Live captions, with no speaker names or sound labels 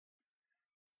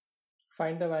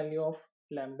Find the value of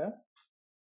lambda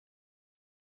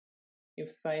if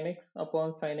sin x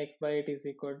upon sin x by 8 is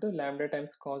equal to lambda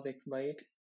times cos x by 8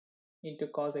 into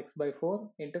cos x by 4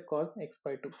 into cos x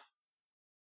by 2.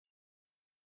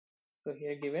 So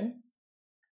here given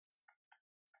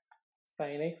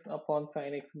sin x upon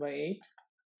sin x by 8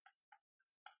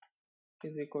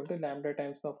 is equal to lambda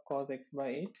times of cos x by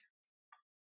 8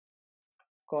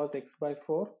 cos x by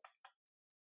 4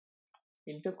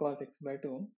 into cos x by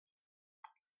 2.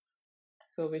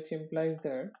 So which implies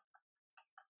that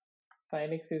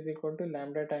sin x is equal to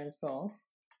lambda times of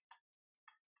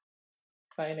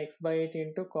sin x by 8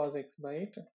 into cos x by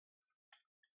 8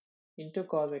 into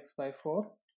cos x by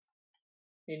 4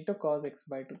 into cos x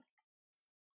by 2.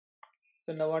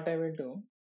 So now what I will do,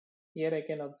 here I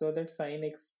can observe that sin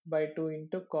x by 2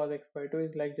 into cos x by 2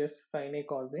 is like just sin a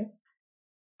cos a.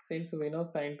 Since we know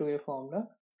sin 2a formula,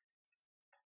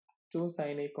 2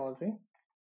 sin a cos a,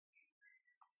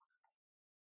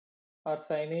 or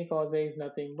sin a cos a is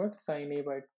nothing but sin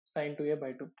 2a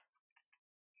by 2.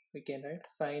 We can write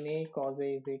sin a cos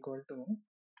a is equal to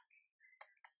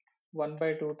 1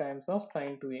 by 2 times of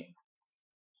sin 2a.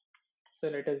 So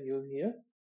let us use here.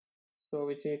 So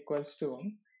which equals to,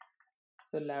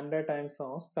 so lambda times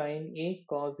of sin a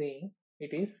cos a,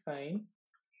 it is sin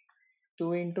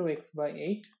 2 into x by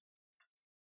 8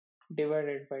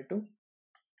 divided by 2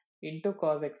 into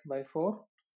cos x by 4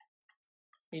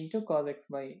 into cos x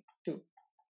by 2.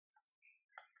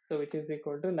 So which is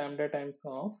equal to lambda times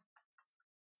of,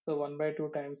 so 1 by 2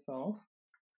 times of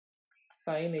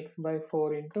sin x by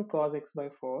 4 into cos x by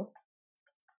 4,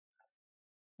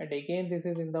 and again this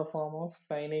is in the form of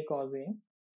sin a cos a,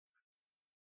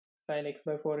 sin x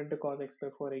by 4 into cos x by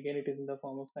 4, again it is in the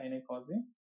form of sin a cos a,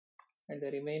 and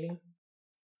the remaining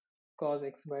cos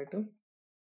x by 2.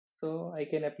 So I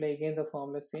can apply again the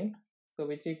formula same, so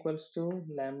which equals to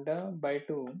lambda by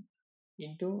 2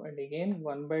 into, and again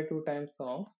 1 by 2 times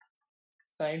of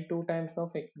sin 2 times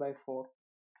of x by 4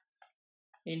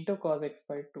 into cos x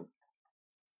by 2.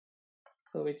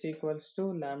 So which equals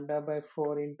to lambda by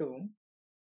 4 into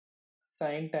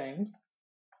sin times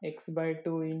x by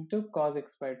 2 into cos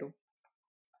x by 2.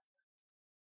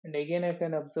 And again I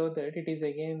can observe that it is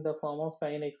again in the form of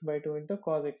sin x by 2 into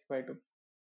cos x by 2.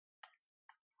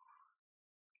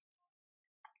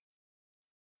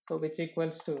 So which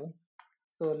equals to,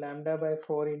 so lambda by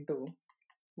 4 into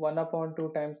 1 upon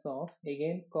 2 times of,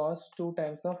 again cos 2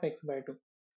 times of x by 2.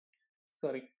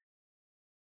 Sorry,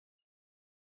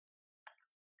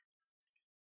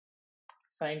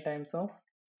 sin times of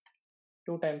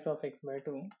 2 times of x by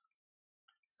 2.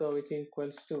 So which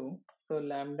equals to, so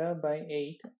lambda by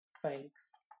 8 sin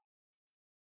x.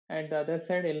 And the other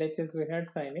side LHS we had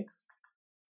sin x.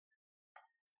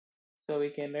 So we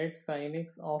can write sin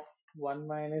x of 1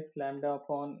 minus lambda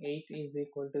upon 8 is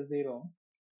equal to 0.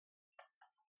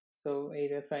 So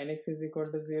either sin x is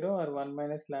equal to 0 or 1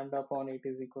 minus lambda upon 8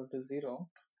 is equal to 0.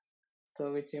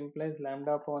 So which implies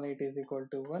lambda upon 8 is equal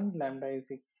to 1, lambda is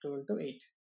equal to 8.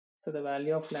 So the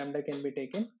value of lambda can be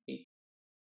taken 8.